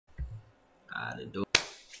How to do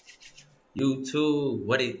YouTube?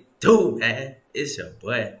 What it do, man? It's your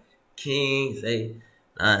boy King Zay.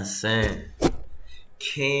 I'm saying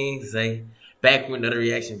King Zay back with another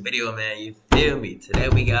reaction video, man. You feel me? Today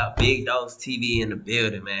we got Big Dogs TV in the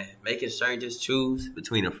building, man. Making strangers choose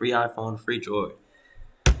between a free iPhone and a free Droid.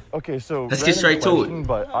 Okay, so let's get straight to it.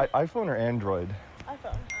 But iPhone or Android?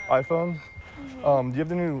 iPhone. iPhone? Do you have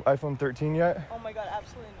the new iPhone 13 yet? Oh my god,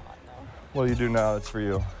 absolutely not, no. Well, you do now. It's for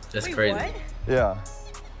you. That's Wait, crazy. What? Yeah.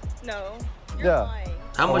 No. You're Yeah. lying.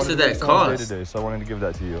 How much does that cost? Today, so I wanted to give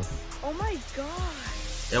that to you. Oh my god.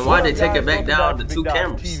 And why'd they take it back down to 2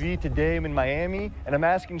 cameras? TV. Today I'm in Miami, and I'm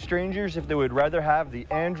asking strangers if they would rather have the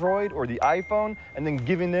Android or the iPhone, and then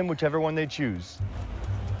giving them whichever one they choose.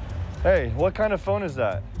 Hey, what kind of phone is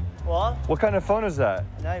that? What? What kind of phone is that?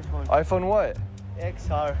 An iPhone iPhone what?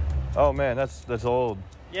 XR. Oh man, that's old.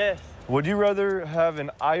 Yes, Would you rather have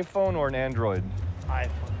an iPhone or an Android? iPhone.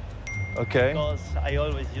 Okay. Because I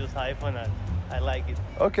always use iPhone and I like it.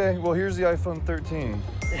 Okay, well here's the iPhone 13.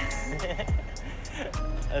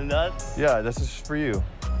 And that? Yeah, this is for you.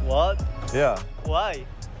 What? Yeah. Why?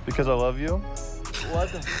 Because I love you.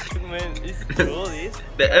 What the fuck, man? It's true, this?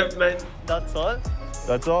 The F man. That's all?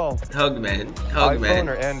 That's all. Hug man. Hug iPhone man.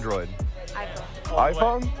 or Android? iPhone. Oh,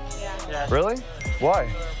 iPhone? Yeah. Yeah. Really? Why?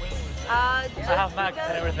 Just I have Mac because-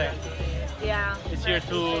 and everything. Yeah. It's here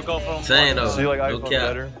to go from... Saying though. So you like no iPhone cap.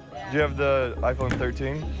 better? Do you have the iPhone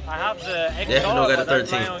 13? I have the XR, Yeah, no, got the but I'm 13.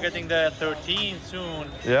 planning on getting the 13 soon.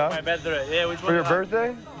 Yeah? My birthday. Yeah, which For one your do I-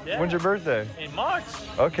 birthday? Yeah. When's your birthday? In March.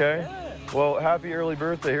 Okay. Yeah. Well, happy early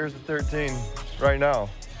birthday. Here's the 13 right now.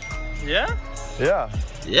 Yeah? Yeah.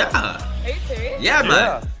 Yeah. Are you serious? Yeah, man.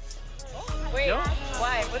 Yeah. Wait, Yo.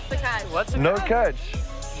 why? What's the catch? What's the No catch?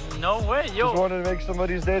 catch. No way, Just yo. wanted to make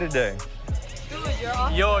somebody's day today. Dude, you're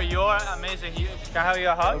awesome. Yo, you're amazing. Can I have you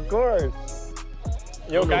a hug? Of course.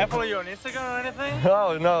 Yo, can I follow you on Instagram or anything?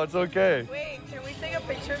 Oh, no, it's okay. Wait, can we take a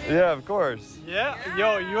picture of you? Yeah, of course. Yeah?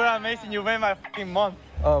 Yo, you're amazing. You made my fucking month.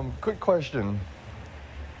 Quick question.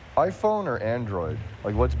 iPhone or Android?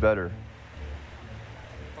 Like, what's better?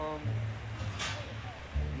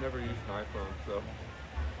 Never used an iPhone, so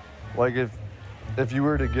Like, if you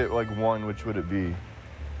were to get, like, one, which would it be?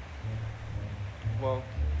 well,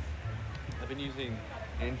 I've been using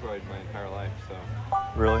Android my entire life, so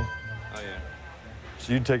Really? oh yeah,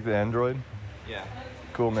 So you'd take the Android? yeah.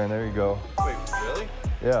 Cool, man. There you go. Wait, really?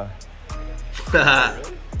 Yeah.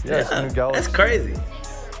 Really? Yeah, it's the new Galaxy. That's crazy.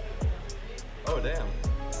 Oh damn.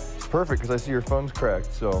 It's perfect because I see your phone's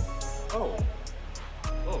cracked, so Oh.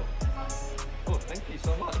 Oh. Oh, thank you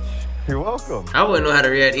so much. you're welcome. I wouldn't know how to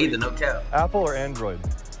react either, no cap. Apple or Android?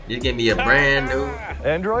 You give me a brand new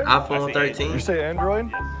Android? iPhone You 13. say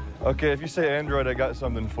Android? Okay, if you say Android, I got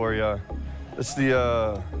something for you. It's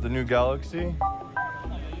the new Galaxy.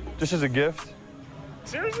 Just as a gift.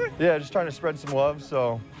 Seriously? Yeah, just trying to spread some love,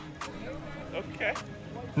 so. Okay.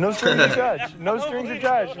 No strings attached. No strings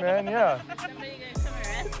attached, man, yeah.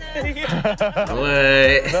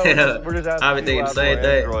 What? No, we're just asking I've been thinking the you same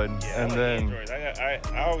Apple or thing. Android, and then.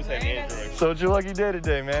 I always have Android. So it's your lucky day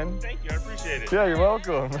today, man. Thank you, I appreciate it. Yeah, you're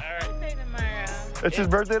welcome. All right. It's his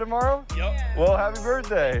birthday tomorrow? Yup. Well, happy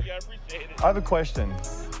birthday. Yeah, I appreciate it. I have a question.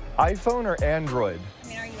 iPhone or Android? I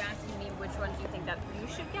mean, are you asking me which ones you think that you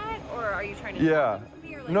should get, or are you trying to Yeah. tell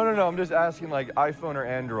me, or like No, I'm just asking like iPhone or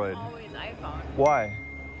Android. always iPhone? Why?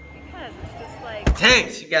 Because it's just like Dang,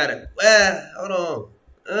 she got it. Well, hold on.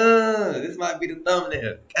 This might be the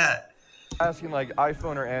thumbnail. God. Asking like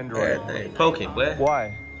iPhone or Android. Everything. Poking, boy.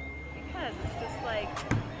 Why? because it's just like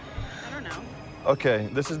I don't know. Okay,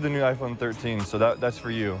 this is the new iPhone 13, so that's for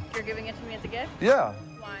you. You're giving it to me as a gift? Yeah,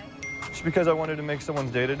 Why? just because I wanted to make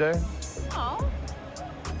someone's day today. Oh.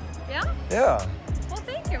 Yeah? Yeah, Well,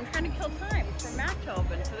 thank you. I'm trying to kill time for Mac to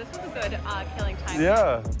open, so this was a good killing time.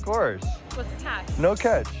 yeah, of course. What's the catch? No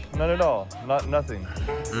catch, none at all, nothing.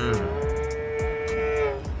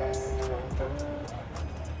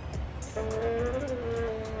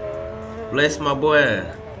 Bless my boy.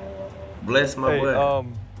 Bless my Hey, boy.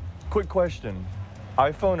 quick question.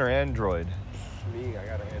 iPhone or Android? Me, I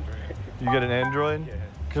got an Android. You get an Android? Yeah.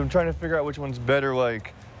 Because I'm trying to figure out which one's better,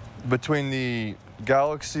 like, between the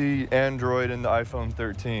Galaxy, Android, and the iPhone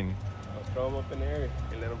 13. I'll throw them up in the air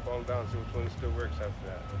and let them fall down, see which one still works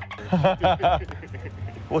after that.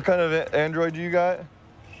 What kind of Android do you got?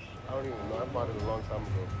 I don't even know. I bought it a long time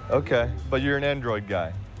ago. Okay, but you're an Android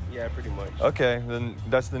guy. Yeah, pretty much. Okay, then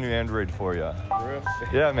that's the new Android for you. For real?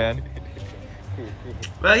 Yeah, man.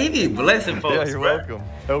 Well, he be blessing folks. Yeah, you're bro. welcome.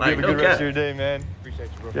 Hope Like, you have a no good rest cap. of your day, man. Appreciate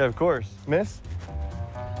you, bro. Yeah, of course. Miss?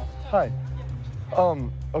 Hi.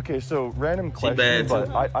 Okay, so random She question, bad too. but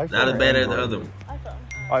iPhone Not as or bad as the Android? other one.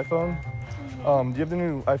 iPhone? Do you have the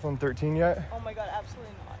new iPhone 13 yet? Oh my god,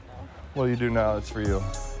 absolutely not, no. Well, you do now. It's for you.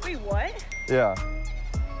 Wait, what? Yeah.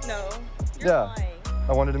 No. You're Yeah. lying.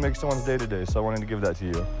 I wanted to make someone's day today, so I wanted to give that to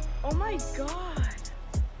you. Oh my god.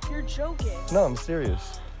 You're joking. No, I'm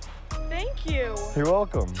serious. Thank you. You're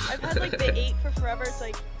welcome. I've had like the 8 for forever. It's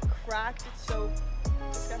like cracked. It's so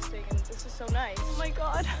disgusting, and this is so nice. Oh my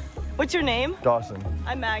god. What's your name? Dawson.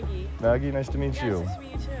 I'm Maggie. Maggie, nice to meet Yes, you. nice to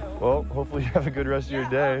meet you too. Well, hopefully you have a good rest of your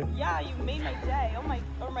day. Yeah, you made my day. Oh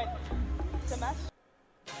my semester.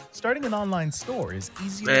 Starting an online store is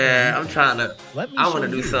easier. Man, than I'm trying to. Let me I show want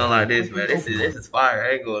to do you something like this, how man. quickly This open is fire. I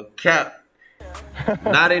ain't gonna cap.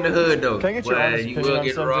 Not in the hood though. Can I get your but honest you opinion will on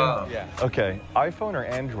get something? robbed. Yeah. Okay, iPhone or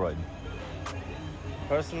Android?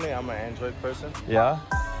 Personally, I'm an Android person, Yeah?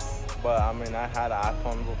 but I mean, I had an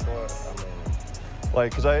iPhone before. I mean,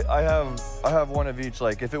 Like, cause I have one of each.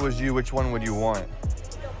 Like, if it was you, which one would you want?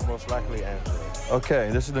 most likely Android. Okay,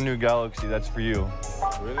 this is the new Galaxy. That's for you.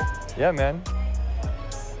 Really? Yeah, man.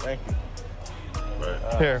 Thank you.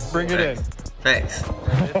 Here, bring it in. Facts.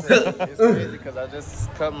 It's crazy because I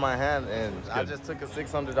just cut my hand and I good. just took a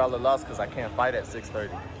 $600 loss because I can't fight at 6:30.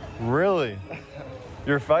 Really?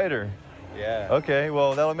 You're a fighter. Yeah. Okay,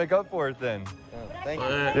 well, that'll make up for it then. Thank you.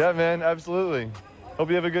 Yeah, man, absolutely. Hope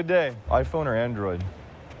you have a good day. iPhone or Android?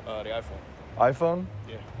 The iPhone. iPhone?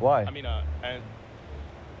 Yeah. Why? I mean, and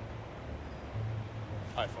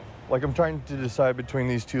iPhone. Like, I'm trying to decide between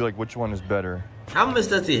these two, like, which one is better. How much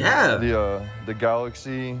does he have? The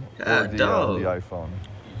Galaxy or God, the dog. iPhone?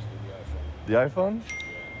 Usually The iPhone? Yeah,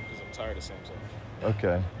 because I'm tired of Samsung.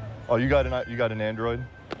 Okay. Oh, you got an Android?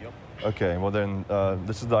 Yep. Okay, well then,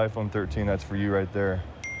 this is the iPhone 13. That's for you right there.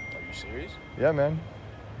 Are you serious? Yeah, man.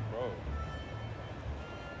 Bro.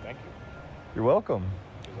 Thank you. You're welcome.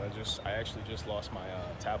 Because I actually just lost my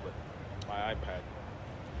tablet, my iPad,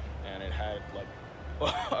 and it had like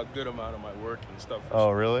a good amount of my work and stuff. Oh,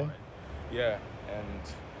 really? Yeah, and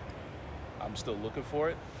I'm still looking for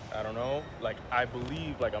it. I don't know. Like, I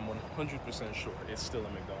believe, like, I'm 100% sure it's still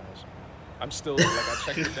in McDonald's. I'm still, like, I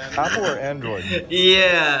checked it down. Apple or Android?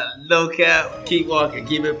 Yeah, no cap. Keep walking.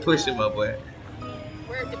 Keep it pushing, my boy.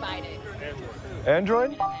 We're divided.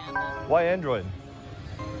 Android? Why Android?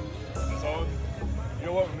 That's all. You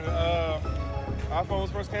know what? When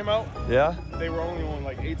iPhones first came out, Yeah? they were only on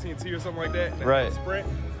like AT&T or something like that. They had Right. Sprint.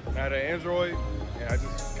 I had an Android, and I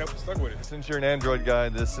just kept stuck with it. Since you're an Android guy,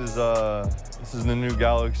 this is the new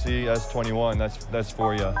Galaxy S21. That's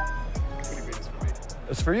for you. Pretty big for me.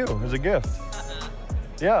 It's for you. It's a gift.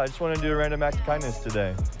 Yeah, I just want to do a random act of kindness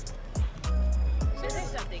today. There's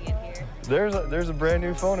something in here. There's a brand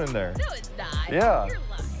new phone in there. No, it's not. Yeah. You're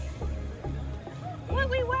lying.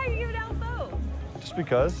 Wait, why are you giving out phone? Just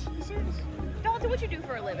because. Dalton, what you do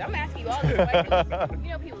for a living? I'm asking you all these questions. You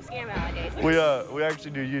know people scam nowadays. We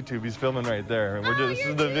actually do YouTube. He's filming right there. And this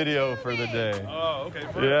is the video for the day. Oh, okay.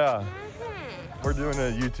 Yeah. We're doing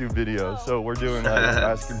a YouTube video, so we're doing like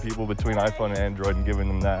asking people between iPhone and Android and giving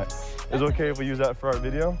them that. Is it okay if we use that for our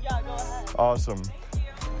video? Yeah, go ahead. Awesome.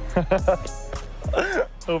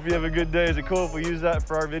 Hope you have a good day. Is it cool if we use that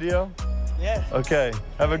for our video? Yeah. Okay.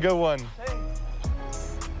 Have a good one.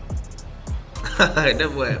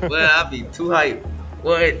 That boy, well, I'll be too hyped.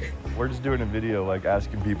 What? We're just doing a video like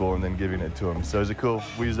asking people and then giving it to them. So is it cool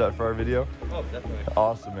if we use that for our video? Oh, definitely.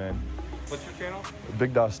 Awesome, man. What's your channel?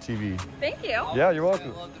 Big DOS TV. Thank you. Yeah, you're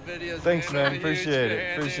welcome. Love the videos. Thanks, man. Appreciate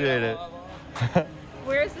it. Appreciate it.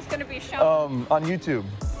 Where is this going to be shown? On YouTube.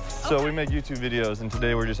 So we make YouTube videos, and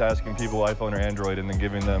today we're just asking people iPhone or Android and then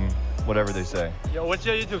giving them whatever they say. Yo, what's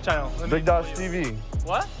your YouTube channel? Let me Big DOS follow you. TV.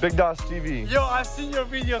 What? Big DOS TV. Yo, I've seen your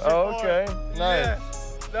videos before. Oh, okay. Nice. Yeah,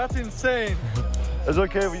 that's insane. Is it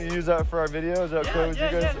okay if we use that for our video? Is that okay with you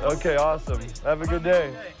guys? Yeah. Okay, awesome. Have a good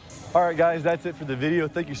day. All right, guys, that's it for the video.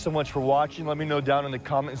 Thank you so much for watching. Let me know down in the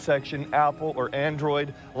comment section, Apple or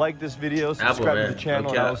Android. Like this video, subscribe to man. the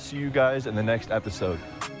channel, Okay. and I'll see you guys in the next episode.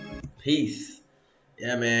 Peace.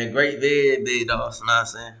 Yeah, man. Great vid, Big Dawson. Know what I'm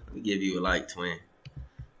saying? Let me give you a like, twin.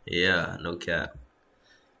 Yeah, no cap.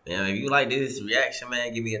 Man, if you like this reaction,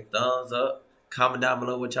 man, give me a thumbs up. Comment down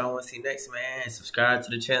below what y'all want to see next, man. And subscribe to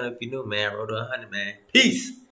the channel if you're new, man. Road to 100, man. Peace.